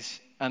holidays,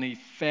 and he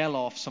fell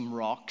off some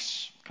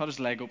rocks, cut his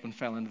leg open,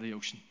 fell into the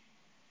ocean.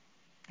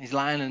 He's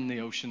lying in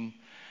the ocean,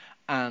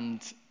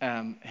 and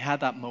he had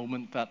that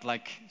moment that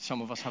like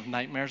some of us have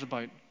nightmares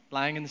about,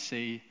 lying in the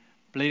sea,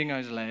 bleeding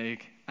out his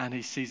leg, and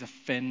he sees a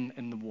fin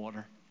in the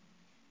water.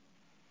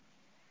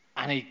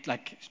 And he,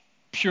 like,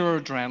 pure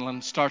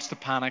adrenaline, starts to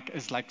panic,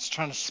 is like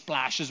trying to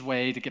splash his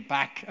way to get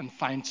back and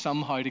find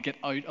somehow to get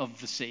out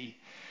of the sea.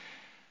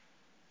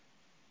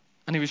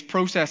 And he was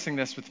processing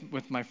this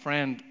with my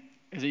friend.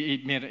 He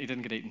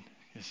didn't get eaten.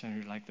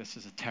 You're like, this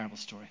is a terrible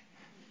story.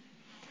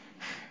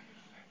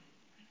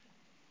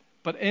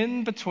 But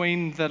in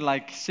between the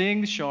like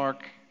seeing the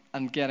shark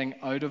and getting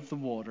out of the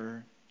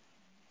water,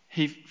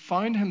 he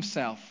found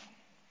himself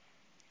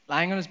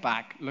lying on his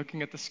back,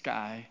 looking at the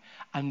sky,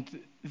 and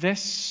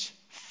this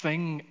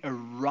thing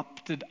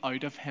erupted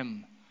out of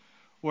him,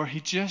 where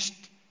he just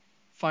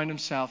found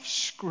himself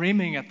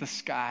screaming at the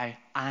sky,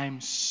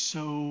 I'm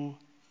so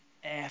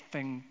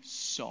effing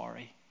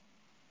sorry.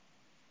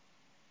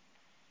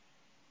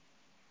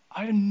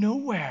 Out of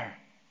nowhere,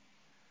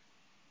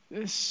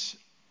 this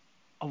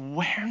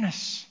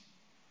awareness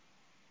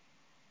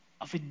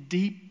of a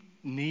deep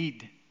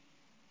need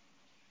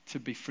to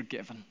be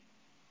forgiven.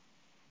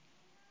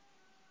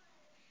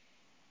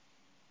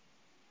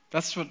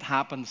 That's what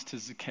happens to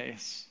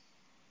Zacchaeus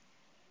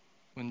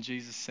when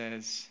Jesus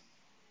says,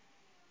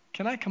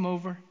 can I come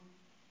over?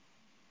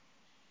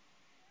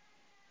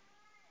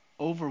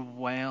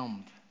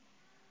 Overwhelmed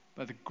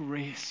by the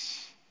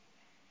grace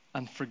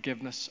and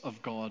forgiveness of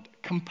God,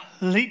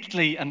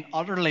 completely and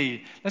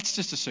utterly. Let's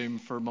just assume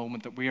for a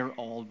moment that we are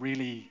all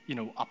really,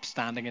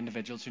 upstanding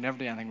individuals who never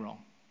do anything wrong,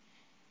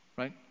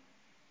 right?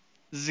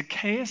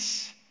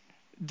 Zacchaeus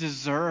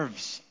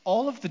deserves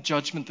all of the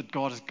judgment that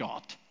God has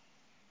got.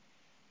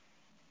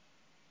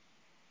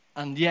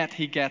 And yet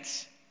he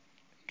gets,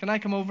 can I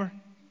come over?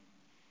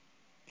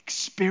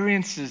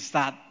 Experiences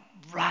that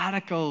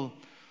radical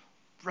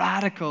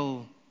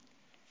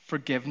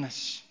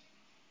forgiveness.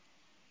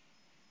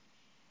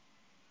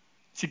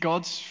 See,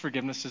 God's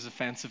forgiveness is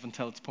offensive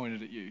until it's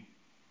pointed at you.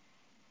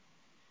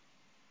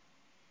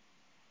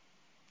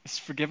 It's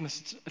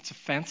forgiveness, it's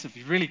offensive.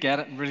 You really get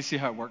it and really see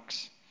how it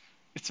works.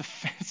 It's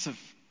offensive.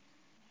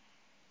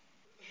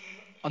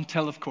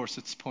 Until, of course,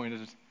 it's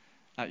pointed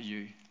at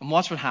you. And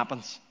watch what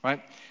happens,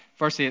 right?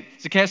 Verse 8,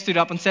 Zacchaeus stood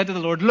up and said to the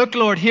Lord, look,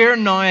 Lord, here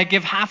and now I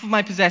give half of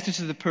my possessions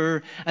to the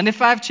poor, and if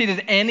I've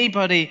cheated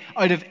anybody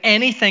out of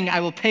anything,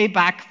 I will pay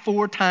back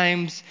 4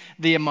 times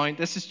the amount.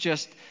 This is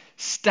just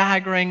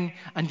staggering,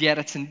 and yet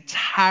it's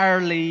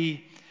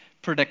entirely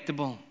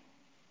predictable.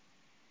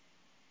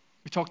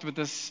 We talked about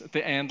this at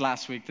the end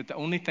last week, that the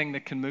only thing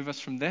that can move us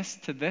from this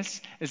to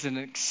this is an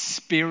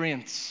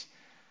experience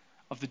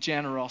of the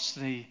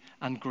generosity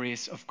and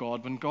grace of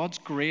God. When God's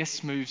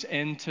grace moves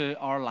into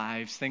our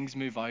lives, things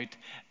move out,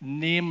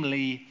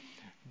 namely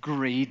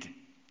greed.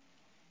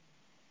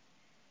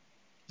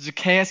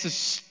 Zacchaeus'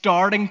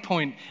 starting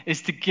point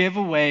is to give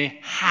away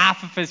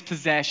half of his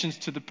possessions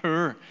to the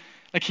poor.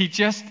 Like, he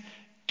just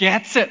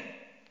gets it.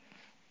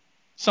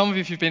 Some of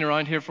you, if you've been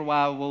around here for a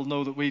while, will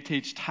know that we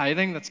teach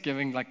tithing. That's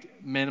giving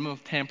like minimum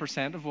of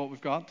 10% of what we've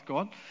got to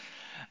God.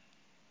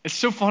 It's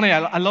so funny.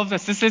 I love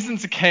this. This isn't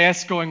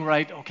Zacchaeus going,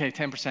 right, okay,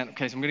 10%.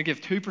 Okay, so I'm going to give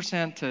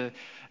 2% to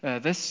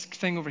this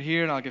thing over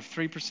here, and I'll give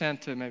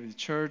 3% to maybe the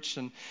church.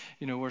 And,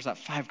 where's that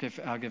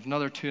 5? I'll give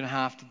another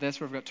 2.5 to this,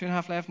 where we've got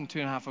 2.5 left, and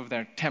 2.5 over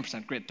there.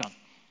 10%. Great, done.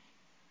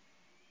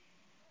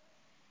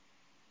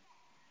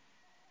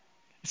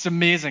 It's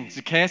amazing.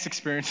 Zacchaeus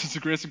experiences the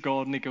grace of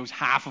God, and he goes,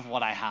 half of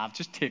what I have.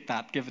 Just take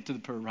that, give it to the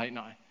poor right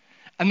now.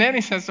 And then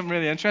he says something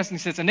really interesting.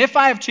 He says, and if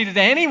I have cheated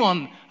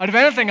anyone out of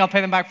anything, I'll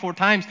pay them back 4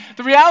 times.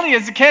 The reality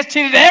is Zacchaeus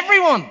cheated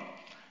everyone.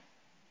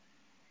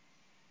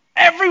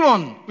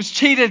 Everyone was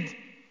cheated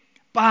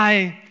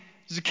by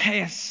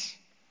Zacchaeus.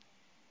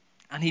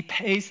 And he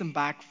pays them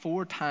back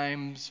 4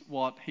 times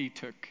what he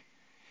took.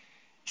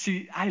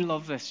 See, I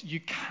love this. You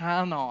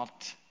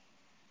cannot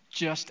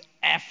just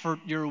effort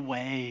your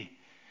way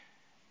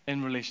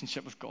in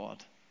relationship with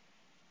God.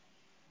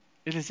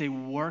 It is a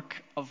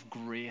work of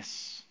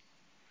grace.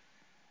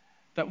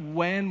 That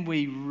when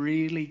we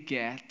really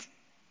get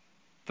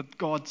that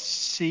God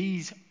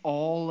sees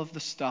all of the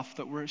stuff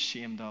that we're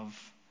ashamed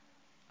of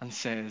and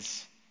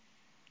says,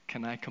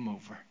 can I come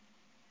over?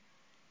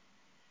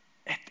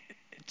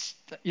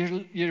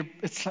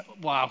 It's like,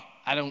 wow,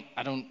 I don't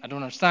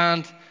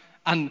understand.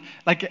 And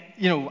like,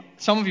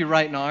 some of you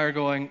right now are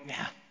going,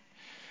 yeah,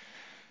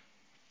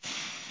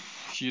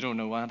 you don't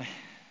know, Andy.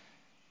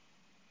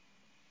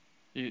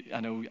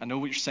 I know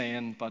what you're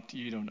saying, but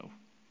you don't know.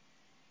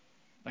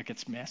 Like,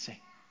 it's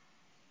messy.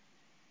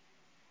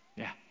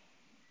 Yeah.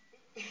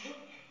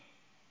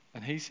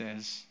 And he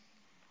says,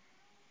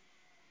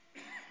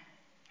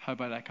 how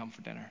about I come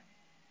for dinner?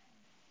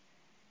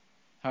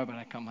 How about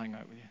I come hang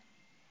out with you?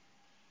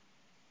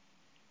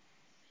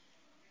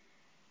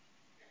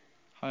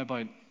 How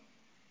about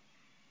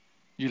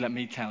you let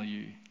me tell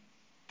you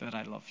that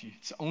I love you?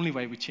 It's the only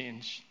way we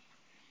change.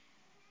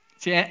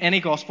 See, any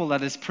gospel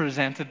that is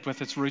presented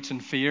with its roots in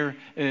fear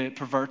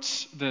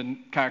perverts the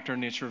character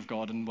and nature of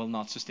God and will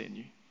not sustain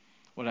you.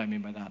 What do I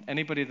mean by that?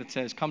 Anybody that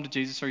says, come to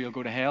Jesus or you'll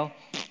go to hell,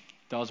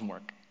 doesn't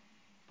work.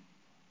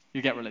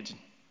 You get religion.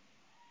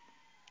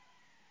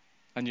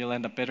 And you'll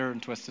end up bitter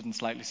and twisted and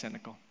slightly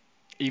cynical,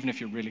 even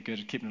if you're really good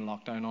at keeping a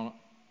lockdown on it.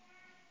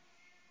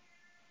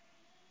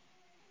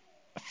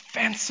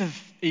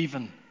 Offensive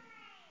even.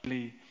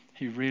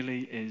 He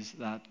really is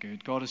that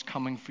good. God is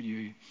coming for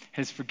you.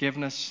 His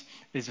forgiveness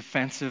is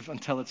offensive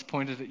until it's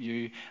pointed at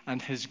you,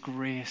 and his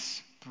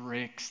grace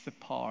breaks the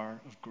power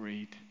of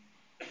greed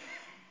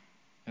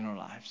in our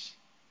lives.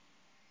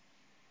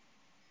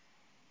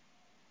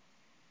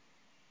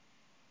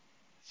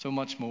 So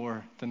much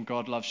more than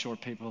God loves short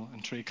people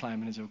and tree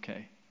climbing is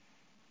okay.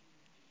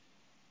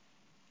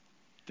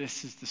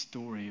 This is the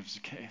story of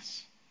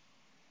Zacchaeus.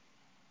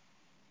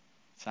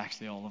 It's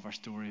actually all of our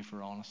story, if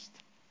we're honest.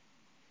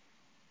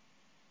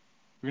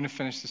 We're going to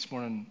finish this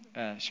morning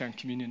sharing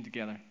communion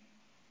together.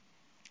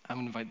 I'm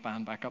going to invite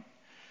band back up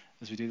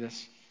as we do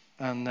this.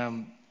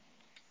 And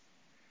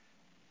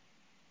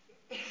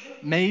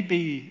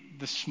maybe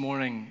this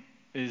morning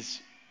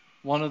is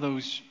one of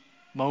those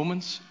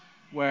moments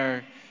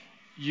where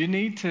you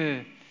need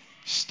to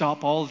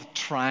stop all the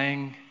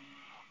trying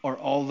or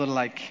all the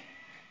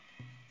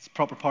it's a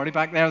proper party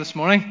back there this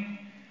morning.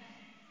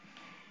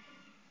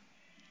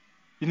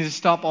 You need to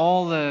stop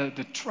all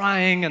the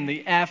trying and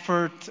the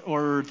effort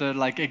or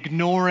the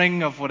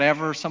ignoring of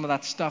whatever some of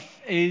that stuff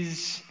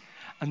is.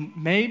 And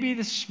maybe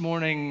this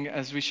morning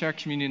as we share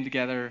communion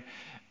together,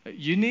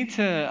 you need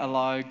to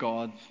allow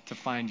God to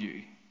find you.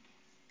 Do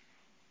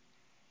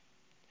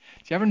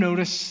you ever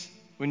notice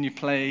when you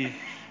play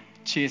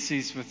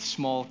chases with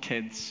small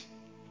kids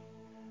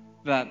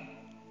that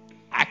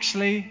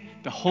actually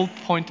the whole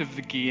point of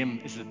the game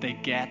is that they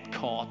get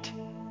caught?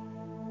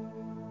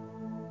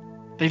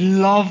 They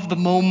love the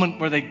moment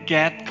where they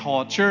get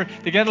caught. Sure,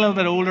 they get a little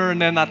bit older and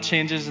then that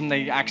changes and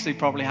they actually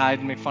probably hide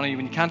and make fun of you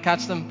when you can't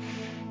catch them.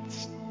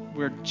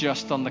 We're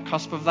just on the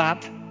cusp of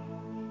that.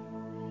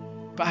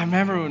 But I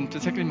remember when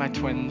particularly my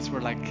twins were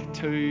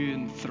 2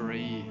 and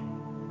 3,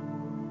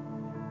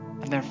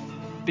 and their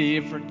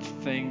favorite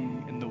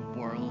thing in the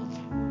world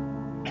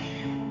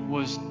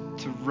was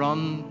to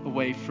run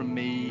away from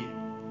me,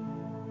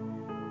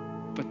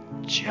 but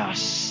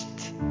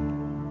just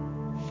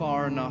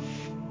far enough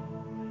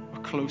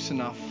close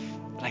enough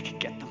that I could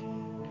get them.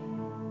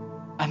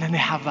 And then they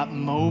have that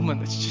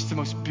moment. It's just the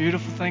most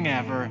beautiful thing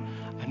ever.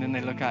 And then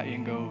they look at you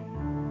and go,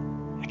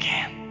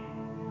 again.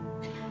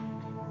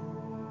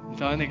 And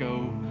down they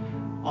go,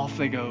 off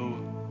they go,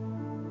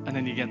 and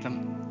then you get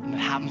them, and it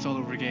happens all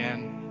over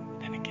again,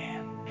 and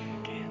again, and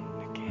again,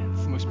 and again.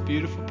 It's the most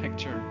beautiful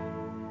picture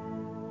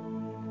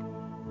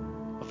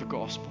of the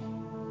gospel.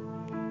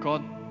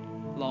 God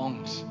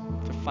longs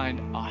to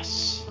find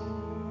us.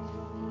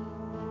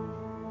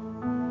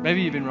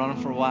 Maybe you've been running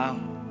for a while.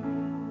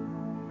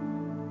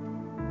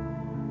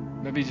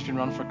 Maybe you've just been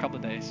running for a couple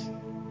of days.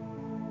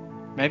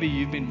 Maybe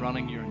you've been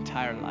running your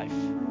entire life.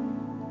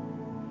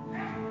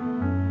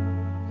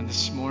 And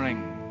this morning,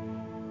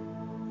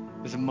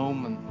 there's a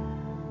moment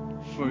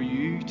for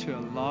you to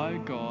allow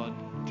God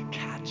to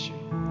catch you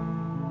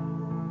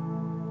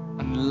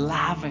and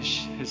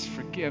lavish his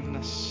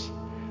forgiveness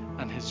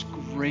and his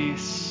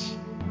grace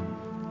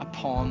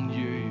upon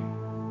you.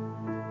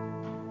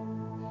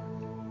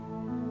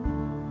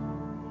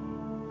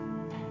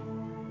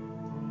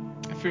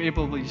 If you're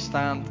able, will you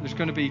stand? There's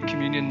going to be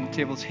communion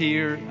tables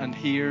here and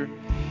here.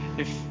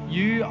 If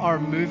you are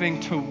moving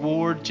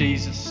toward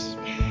Jesus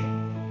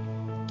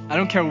I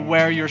don't care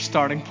where your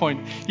starting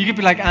point. You could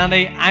be like,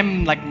 Andy,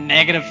 I'm like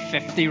negative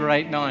 50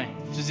 right now.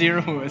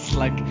 0 is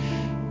like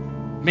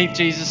meet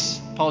Jesus.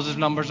 Positive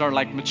numbers are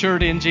like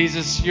maturity in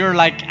Jesus. You're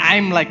like,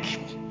 I'm like.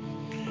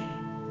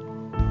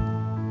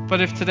 But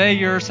if today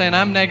you're saying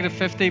I'm negative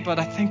 50, but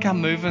I think I'm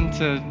moving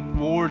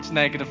towards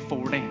negative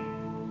 40,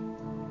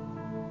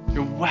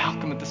 you're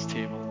welcome at this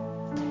table.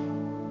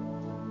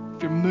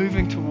 If you're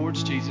moving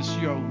towards Jesus,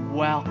 you're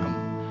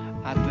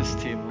welcome at this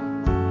table.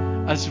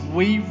 As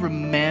we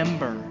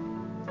remember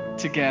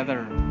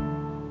together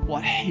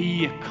what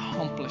He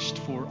accomplished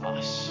for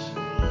us,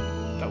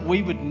 that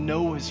we would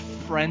know His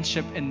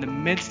friendship in the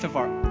midst of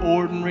our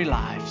ordinary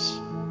lives.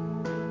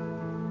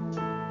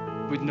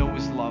 We'd know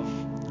His love,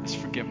 His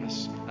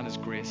forgiveness, and His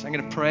grace. I'm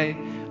going to pray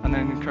and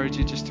then encourage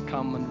you just to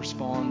come and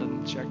respond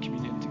and share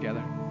communion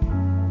together.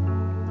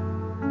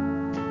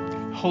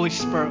 Holy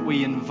Spirit,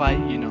 we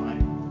invite you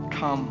now.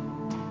 Come.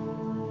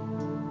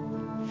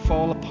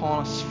 Fall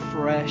upon us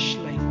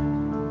freshly.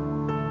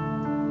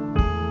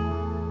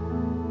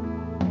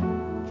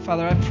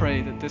 Father, I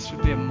pray that this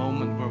would be a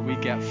moment where we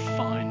get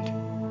found.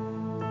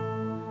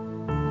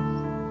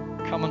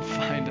 Come and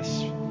find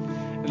us.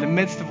 In the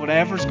midst of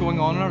whatever's going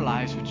on in our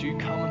lives, would you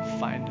come and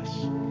find us?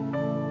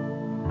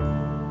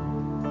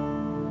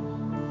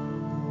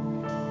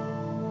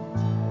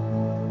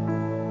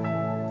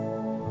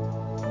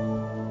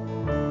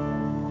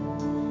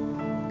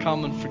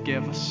 Come and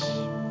forgive us.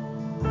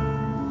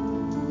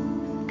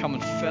 Come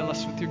and fill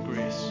us with your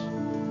grace.